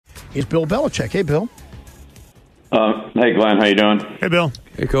is Bill Belichick. Hey, Bill. Hey, Glenn. How you doing? Hey, Bill.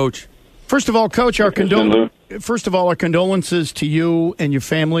 Hey, Coach. First of all, Coach, our condolences to you and your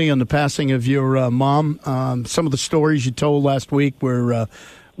family on the passing of your mom. Some of the stories you told last week were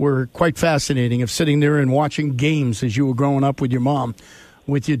quite fascinating, of sitting there and watching games as you were growing up with your mom,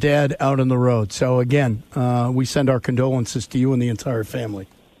 with your dad out on the road. So, again, we send our condolences to you and the entire family.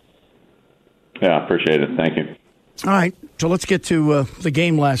 Yeah, appreciate it. Thank you. All right, so let's get to the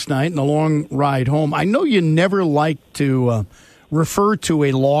game last night and the long ride home. I know you never like to refer to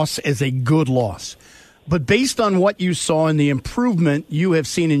a loss as a good loss, but based on what you saw and the improvement you have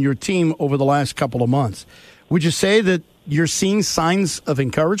seen in your team over the last couple of months, would you say that you're seeing signs of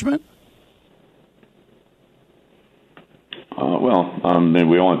encouragement?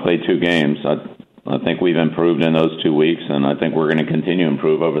 We only played 2 games. I think we've improved in those 2 weeks, and I think we're going to continue to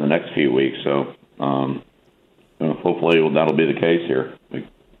improve over the next few weeks. So hopefully that'll be the case here. We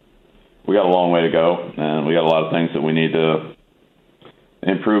got a long way to go, and we got a lot of things that we need to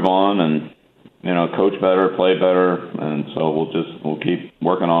improve on, and coach better, play better, and so we'll keep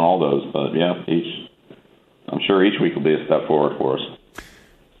working on all those. But yeah, I'm sure each week will be a step forward for us.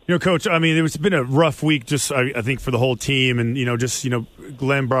 Coach, I mean, it's been a rough week, just I think, for the whole team, and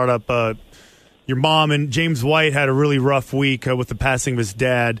Glenn brought up your mom, and James White had a really rough week with the passing of his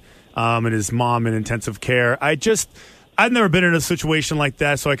dad and his mom in intensive care. I've never been in a situation like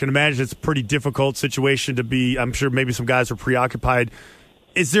that, so I can imagine it's a pretty difficult situation to be. I'm sure maybe some guys are preoccupied.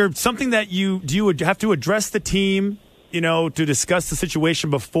 Is there something that you have to address the team, to discuss the situation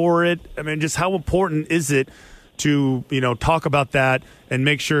before it? I mean, just how important is it to, talk about that and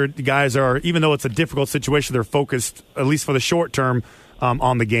make sure the guys are, even though it's a difficult situation, they're focused, at least for the short term,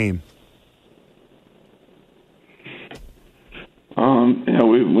 on the game?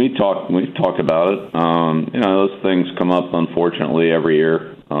 We talked about it. Those things come up, unfortunately, every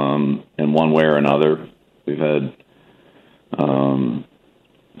year in one way or another. We've had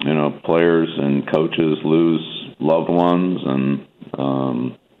players and coaches lose loved ones, and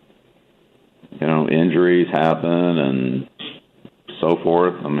injuries happen and so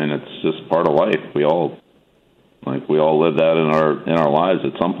forth. I mean, it's just part of life. We all live that in our lives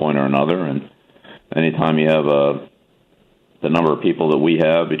at some point or another. And anytime you have the number of people that we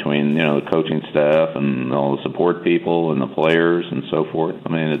have between the coaching staff and all the support people and the players and so forth, I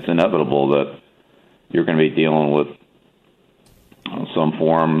mean, it's inevitable that you're going to be dealing with some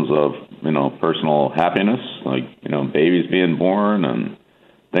forms of personal happiness, like babies being born and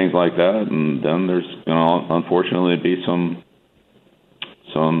things like that, and then there's going to unfortunately be some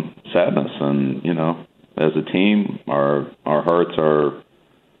sadness. And as a team, our hearts are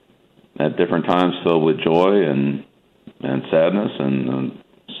at different times filled with joy and sadness, and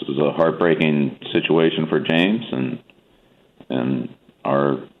this is a heartbreaking situation for James, and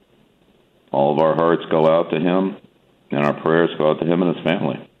all of our hearts go out to him, and our prayers go out to him and his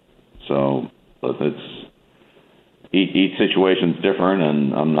family. So, but each situation's different,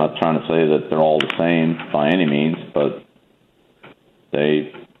 and I'm not trying to say that they're all the same by any means, but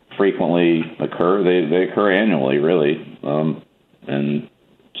they frequently occur. They occur annually, really, and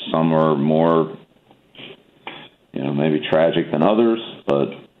some are more, maybe tragic than others. But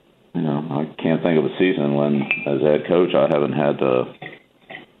I can't think of a season when, as a head coach, I haven't had to,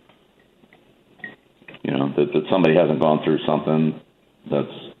 that somebody hasn't gone through something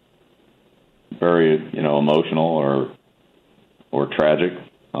that's very, emotional or tragic,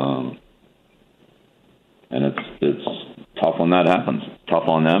 and it's tough when that happens. Tough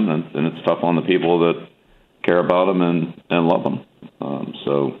on them, and it's tough on the people that care about them and love them.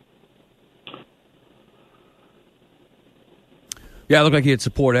 Yeah, it looked like he had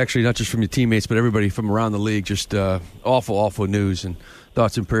support, actually, not just from your teammates, but everybody from around the league. Just awful news, and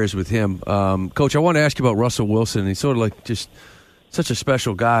thoughts and prayers with him. Coach, I want to ask you about Russell Wilson. He's sort of like just such a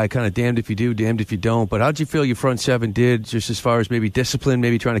special guy, kind of damned if you do, damned if you don't. But how did you feel your front seven did, just as far as maybe discipline,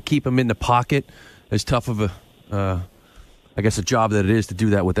 maybe trying to keep him in the pocket? As tough of a job that it is to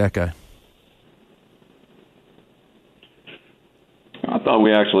do that with that guy. I thought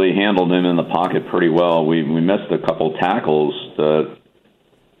we actually handled him in the pocket pretty well. We missed a couple tackles that,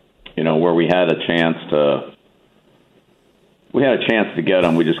 where we had a chance to get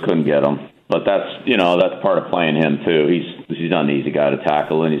him. We just couldn't get him. But that's part of playing him too. He's not an easy guy to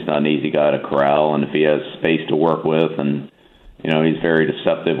tackle, and he's not an easy guy to corral. And if he has space to work with, and he's very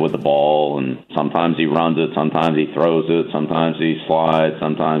deceptive with the ball, and sometimes he runs it, sometimes he throws it, sometimes he slides,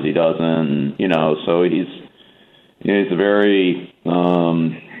 sometimes he doesn't. So he's a very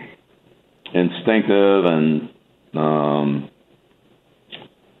instinctive and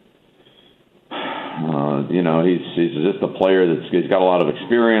He's just a player he's got a lot of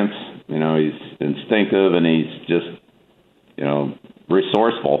experience. He's instinctive, and he's just,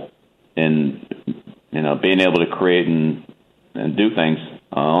 resourceful in, being able to create and do things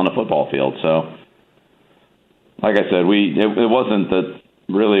on a football field. So, like I said, it wasn't that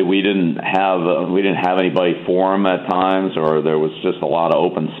really we didn't have anybody for him at times, or there was just a lot of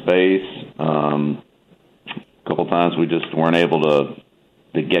open space. A couple times we just weren't able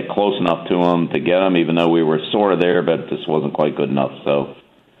to get close enough to him to get him, even though we were sort of there, but it just wasn't quite good enough. So,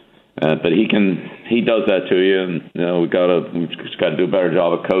 but he does that to you, and we just got to do a better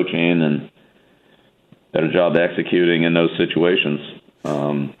job of coaching and better job executing in those situations.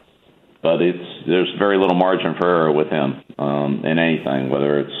 But there's very little margin for error with him in anything,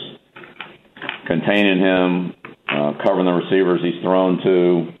 whether it's containing him, covering the receivers he's thrown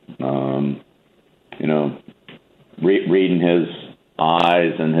to, reading his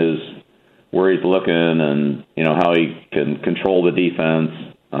eyes and where he's looking, and how he can control the defense.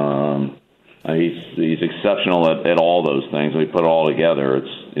 He's exceptional at all those things. We put it all together. It's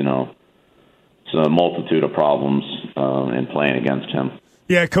a multitude of problems in playing against him.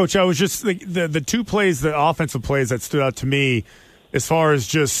 Yeah, Coach, I was just the two plays, the offensive plays that stood out to me, as far as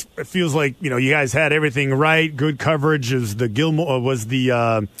just it feels like you guys had everything right, good coverage. Is the Gilmore was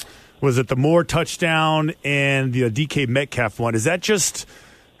it the Moore touchdown and the DK Metcalf one? Is that just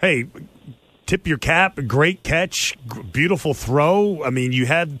hey, tip your cap, great catch, beautiful throw? I mean, you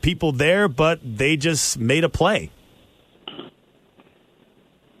had people there, but they just made a play.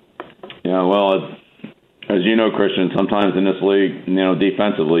 Yeah, well, as you know, Christian, sometimes in this league,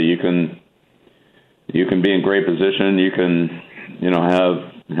 defensively, you can be in great position. You can,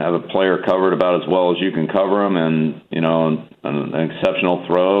 have a player covered about as well as you can cover him, and an exceptional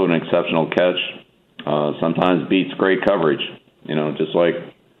throw, an exceptional catch, sometimes beats great coverage. Just like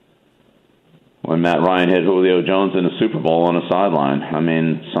when Matt Ryan hit Julio Jones in the Super Bowl on a sideline. I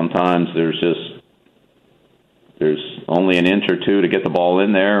mean, sometimes there's only an inch or two to get the ball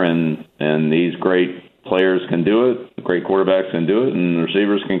in there, and these great players can do it, great quarterbacks can do it, and the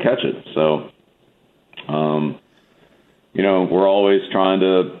receivers can catch it. So, we're always trying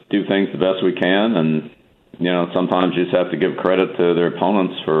to do things the best we can, and, sometimes you just have to give credit to their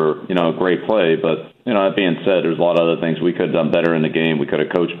opponents for, a great play. But, that being said, there's a lot of other things we could have done better in the game. We could have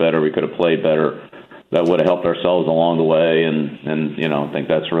coached better. We could have played better. That would have helped ourselves along the way, and I think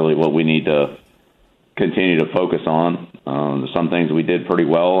that's really what we need to continue to focus on. Some things we did pretty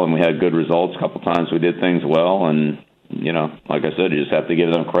well, and we had good results. A couple times we did things well, and like I said, you just have to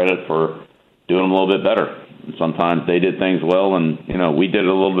give them credit for doing them a little bit better. Sometimes they did things well, and we did it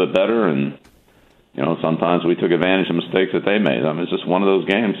a little bit better, and sometimes we took advantage of mistakes that they made. I mean, it's just one of those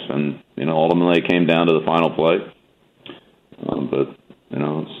games, and ultimately it came down to the final play. But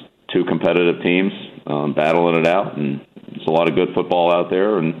it's two competitive teams battling it out, and there's a lot of good football out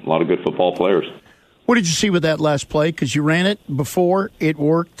there, and a lot of good football players. What did you see with that last play? Because you ran it before, it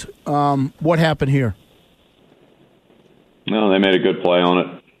worked. What happened here? No, they made a good play on it.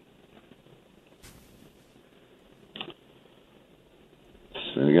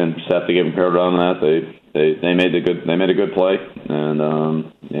 And again, just have to give them credit on that. They made a good play, and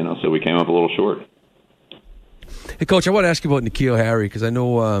so we came up a little short. Hey, Coach, I want to ask you about N'Keal Harry, because I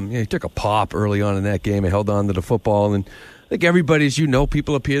know he took a pop early on in that game and held on to the football, and I think everybody, as you know,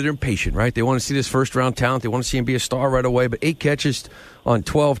 people up here, they're impatient, right? They want to see this first-round talent. They want to see him be a star right away. But 8 catches on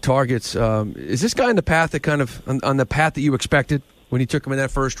 12 targets. Is this guy on the path on the path that you expected when you took him in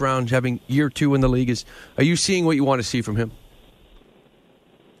that first round, having year 2 in the league? Are you seeing what you want to see from him?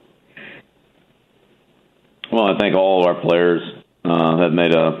 Well, I think all of our players have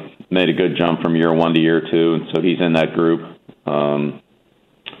made a good jump from year 1 to year 2, and so he's in that group.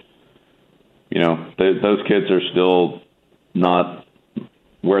 Those kids are still not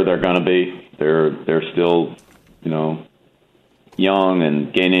where they're going to be. They're still, young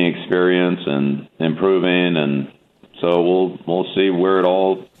and gaining experience and improving, and so we'll see where it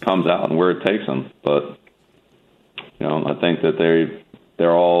all comes out and where it takes them. But I think that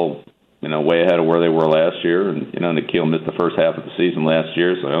they're all way ahead of where they were last year, and N'Keal missed the first half of the season last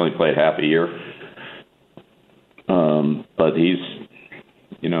year, so they only played half a year. But he's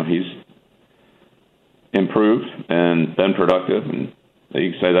improved and been productive, and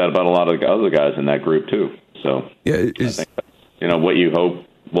you can say that about a lot of the other guys in that group too. So yeah, I think that's, what you hope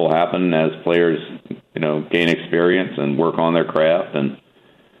will happen as players gain experience and work on their craft and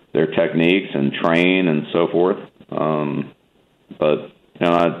their techniques and train and so forth. But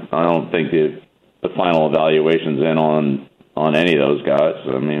I don't think the final evaluation's in on any of those guys.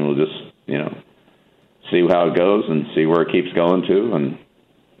 I mean, we'll just see how it goes and see where it keeps going to, and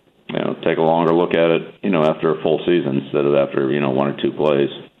take a longer look at it, after a full season instead of after, 1 or 2 plays.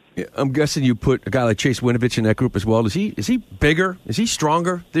 Yeah, I'm guessing you put a guy like Chase Winovich in that group as well. Is he bigger? Is he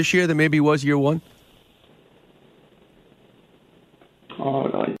stronger this year than maybe he was year one?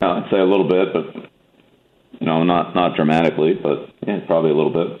 I'd say a little bit, but not dramatically, but yeah, probably a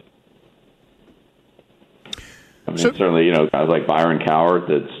little bit. I mean, certainly, guys like Byron Cowart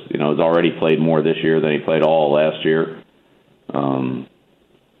that's has already played more this year than he played all last year.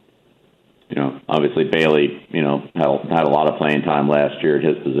 Obviously Bailey, had a lot of playing time last year at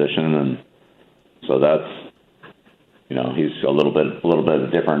his position, and so that's, he's a little bit of a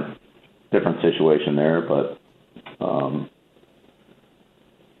different situation there, but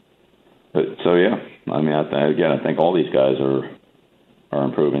so yeah, I mean, I think all these guys are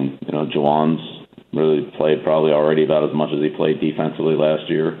improving. Juwan's really played probably already about as much as he played defensively last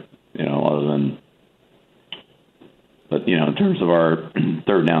year. Other than. But in terms of our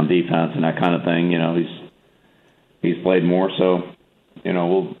third down defense and that kind of thing, he's played more. So,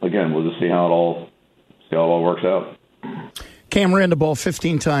 we'll just see how it all works out. Cam ran the ball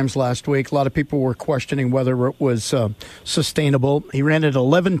 15 times last week. A lot of people were questioning whether it was sustainable. He ran it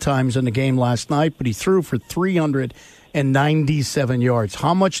 11 times in the game last night, but he threw for 397 yards.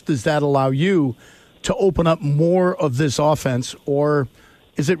 How much does that allow you to open up more of this offense, or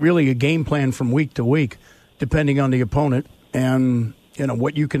is it really a game plan from week to week, depending on the opponent and,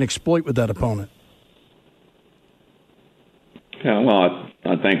 what you can exploit with that opponent? Yeah, well,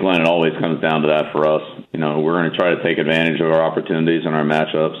 I think, Glenn, it always comes down to that for us. We're going to try to take advantage of our opportunities and our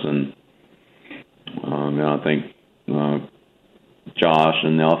matchups, and I think Josh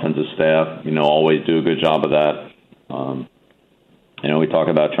and the offensive staff, always do a good job of that. We talk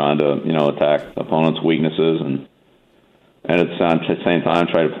about trying to, attack opponents' weaknesses and at the same time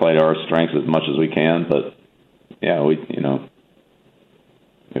try to play to our strengths as much as we can. But yeah,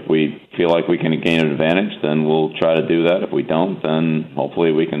 if we feel like we can gain an advantage, then we'll try to do that. If we don't, then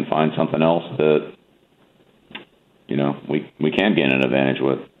hopefully we can find something else that, we can gain an advantage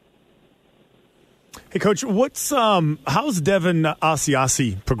with. Hey, Coach, how's Devin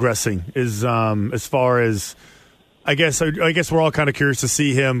Asiasi progressing? As far as, I guess we're all kind of curious to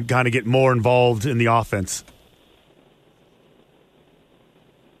see him kind of get more involved in the offense.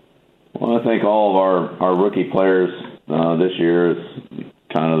 Well, I think all of our rookie players this year is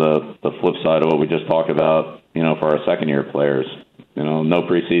kind of the flip side of what we just talked about, for our second-year players. No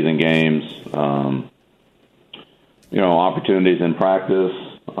preseason games, opportunities in practice,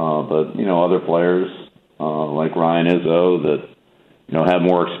 but, other players like Ryan Izzo that, have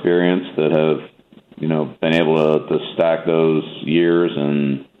more experience, that have, been able to stack those years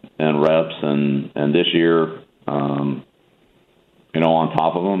and reps, and this year, on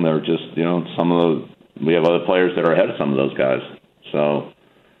top of them, they're just, we have other players that are ahead of some of those guys. So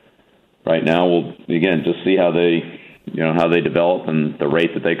right now we'll, again, just see how they develop and the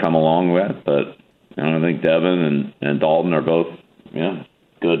rate that they come along with. But I think Devin and Dalton are both,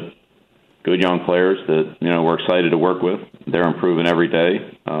 good young players that, we're excited to work with. They're improving every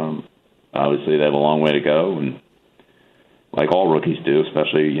day. Obviously they have a long way to go, and like all rookies do,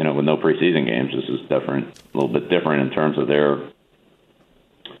 especially, with no preseason games, this is different, a little bit different in terms of their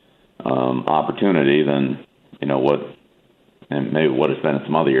opportunity than, and maybe what it's been in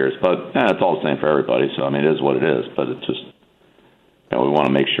some other years. But it's all the same for everybody. So, I mean, it is what it is. But it's just, we want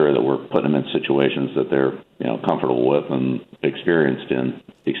to make sure that we're putting them in situations that they're, comfortable with and experience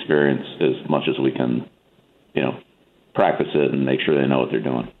as much as we can, practice it and make sure they know what they're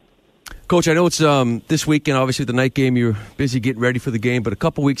doing. Coach, I know it's this weekend, obviously the night game, you're busy getting ready for the game, but a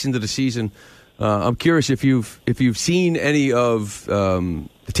couple weeks into the season, I'm curious if you've seen any of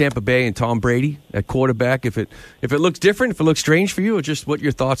the Tampa Bay and Tom Brady at quarterback, if it looks different, if it looks strange for you, or just what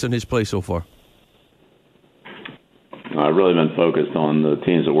your thoughts on his play so far? I've really been focused on the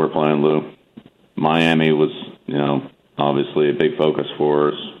teams that we're playing, Lou. Miami was, obviously a big focus for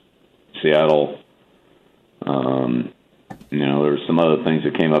us. Seattle, there were some other things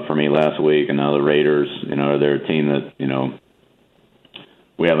that came up for me last week, and now the Raiders, they're a team that,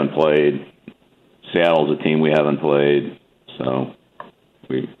 we haven't played. Seattle's a team we haven't played. So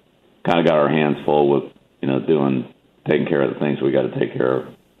we kind of got our hands full with, taking care of the things we got to take care of.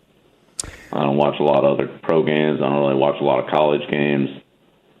 I don't watch a lot of other pro games. I don't really watch a lot of college games.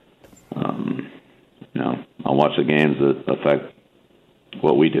 I watch the games that affect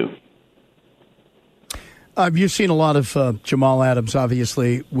what we do. You've seen a lot of Jamal Adams,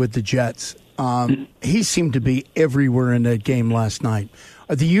 obviously, with the Jets. He seemed to be everywhere in that game last night.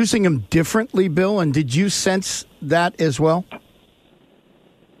 Are they using him differently, Bill? And did you sense that as well?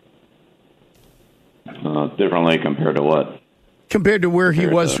 Differently compared to what? compared to where he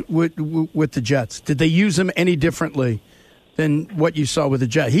was with the Jets? Did they use him any differently than what you saw with the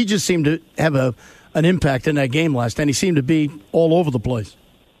Jets? He just seemed to have an impact in that game last night. He seemed to be all over the place.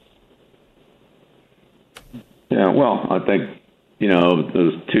 Yeah, well, I think,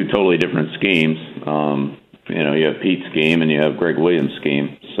 those two totally different schemes. You have Pete's scheme and you have Greg Williams'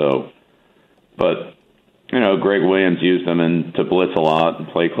 scheme. But Greg Williams used them to blitz a lot and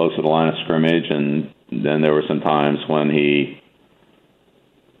play close to the line of scrimmage, and then there were some times when he,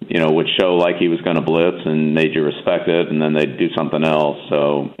 would show like he was going to blitz and made you respect it, and then they'd do something else.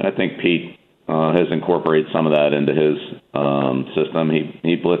 So I think Pete has incorporated some of that into his system.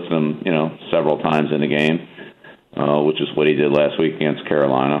 He blitzed them, several times in the game, which is what he did last week against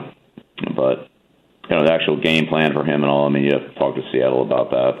Carolina. But the actual game plan for him and all, you have to talk to Seattle about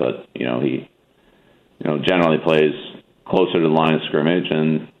that. But he generally plays closer to the line of scrimmage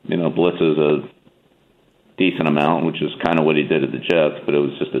and blitzes a decent amount, which is kind of what he did at the Jets, but it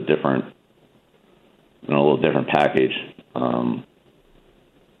was just a little different package.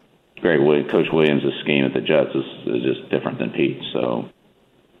 Coach Williams' scheme at the Jets is just different than Pete. So,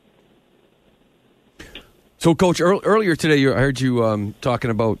 Coach, earlier today, I heard you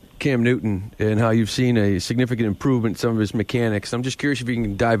talking about Cam Newton and how you've seen a significant improvement in some of his mechanics. I'm just curious if you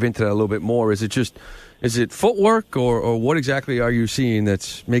can dive into that a little bit more. Is it footwork, or what exactly are you seeing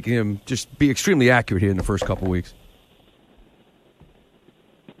that's making him just be extremely accurate here in the first couple of weeks?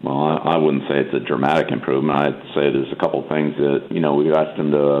 Well, I wouldn't say it's a dramatic improvement. I'd say there's a couple things that, we asked him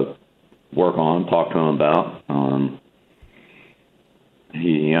to work on, talk to him about.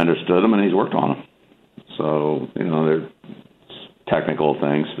 He understood them and he's worked on them. So, they're technical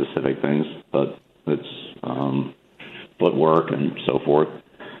things, specific things, but it's footwork and so forth.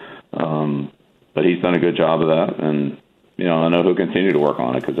 But he's done a good job of that, and, I know he'll continue to work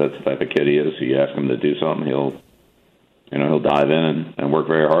on it because that's the type of kid he is. You ask him to do something, he'll dive in and work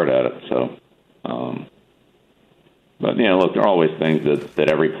very hard at it. So, but, look, there are always things that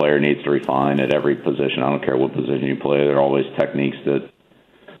every player needs to refine at every position. I don't care what position you play. There are always techniques that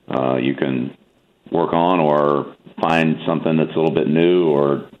you can work on or find something that's a little bit new,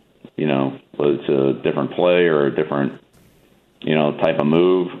 or, whether it's a different play or a different, type of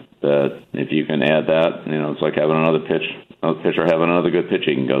move, that if you can add that, it's like having another pitcher having another good pitch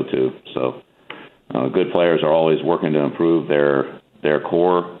he can go to. So good players are always working to improve their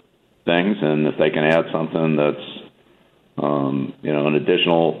core things, and if they can add something that's, an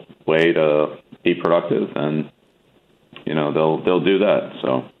additional way to be productive, then, they'll do that.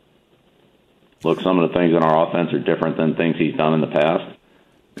 So, look, some of the things in our offense are different than things he's done in the past,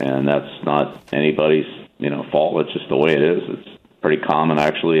 and that's not anybody's, fault. It's just the way it is. It's pretty common,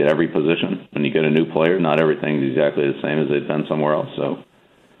 actually, at every position. When you get a new player, not everything's exactly the same as they've been somewhere else. So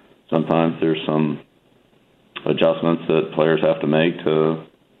sometimes there's some adjustments that players have to make to,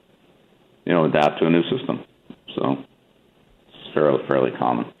 adapt to a new system. So it's fairly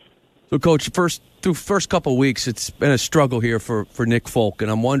common. So, Coach, first couple of weeks, it's been a struggle here for Nick Folk,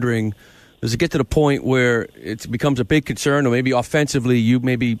 and I'm wondering, does it get to the point where it becomes a big concern, or maybe offensively you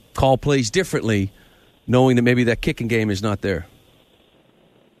maybe call plays differently, knowing that maybe that kicking game is not there?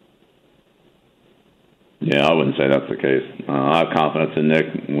 Yeah, I wouldn't say that's the case. I have confidence in Nick.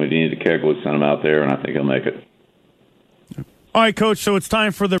 When we need to kick, we'll send him out there, and I think he'll make it. All right, Coach, so it's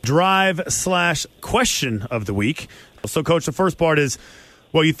time for the drive/question of the week. So, Coach, the first part is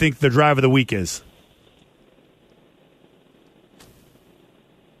what you think the drive of the week is.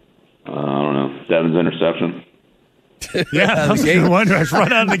 I don't know. Devin's interception. Yeah, that was a good one.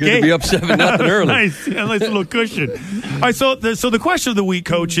 Right out of the gate. To be up 7-0 early. Nice little cushion. All right, so the question of the week,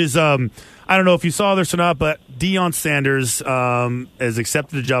 Coach, is I don't know if you saw this or not, but Deion Sanders has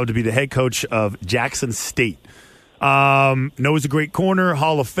accepted the job to be the head coach of Jackson State. Knows a great corner,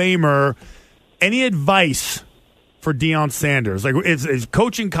 Hall of Famer. Any advice for Deion Sanders? Like, is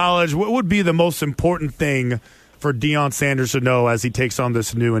coaching college, what would be the most important thing for Deion Sanders to know as he takes on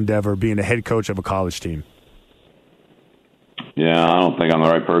this new endeavor, being a head coach of a college team? Yeah, I don't think I'm the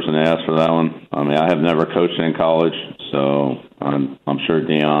right person to ask for that one. I mean, I have never coached in college, so I'm sure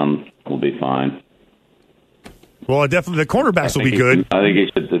Deion will be fine. Well, definitely the cornerbacks will be good. I think he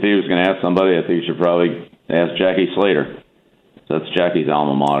should, if he was going to ask somebody, I think he should probably ask Jackie Slater. That's Jackie's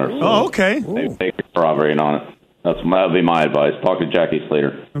alma mater. So oh, okay. Maybe they could corroborate on it. That would be my advice. Talk to Jackie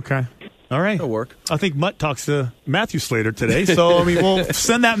Slater. Okay. All right. That'll work. I think Mutt talks to Matthew Slater today, so I mean, we'll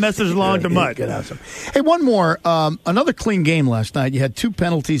send that message along to Mutt. Hey, one more. Another clean game last night. You had 2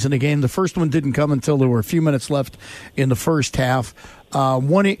 penalties in the game. The first one didn't come until there were a few minutes left in the first half.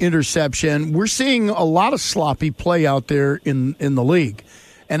 1 interception. We're seeing a lot of sloppy play out there in the league.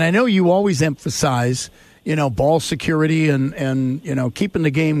 And I know you always emphasize, ball security and keeping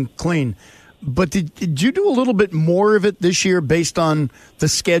the game clean. But did you do a little bit more of it this year based on the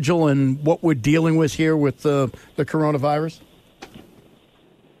schedule and what we're dealing with here with the coronavirus?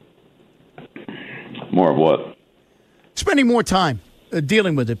 More of what? Spending more time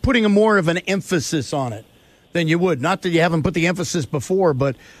dealing with it, putting more of an emphasis on it than you would. Not that you haven't put the emphasis before,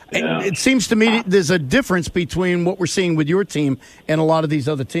 but it seems to me there's a difference between what we're seeing with your team and a lot of these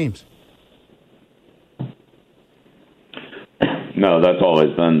other teams. No, that's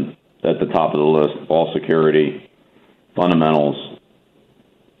always been at the top of the list. Ball security, fundamentals,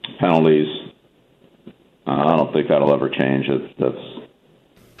 penalties. I don't think that'll ever change. I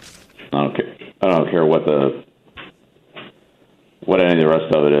don't care what any of the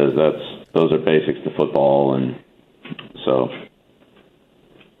rest of it is. Those are basics to football, and so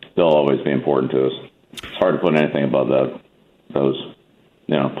they'll always be important to us. It's hard to put anything above those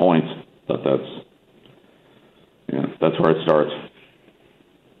points, but that's where it starts.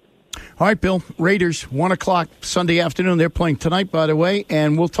 All right, Bill. Raiders, 1 o'clock Sunday afternoon. They're playing tonight, by the way,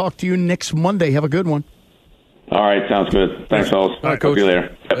 and we'll talk to you next Monday. Have a good one. All right, sounds good. Thanks, fellas. All right, Coach. See you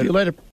later. See you later.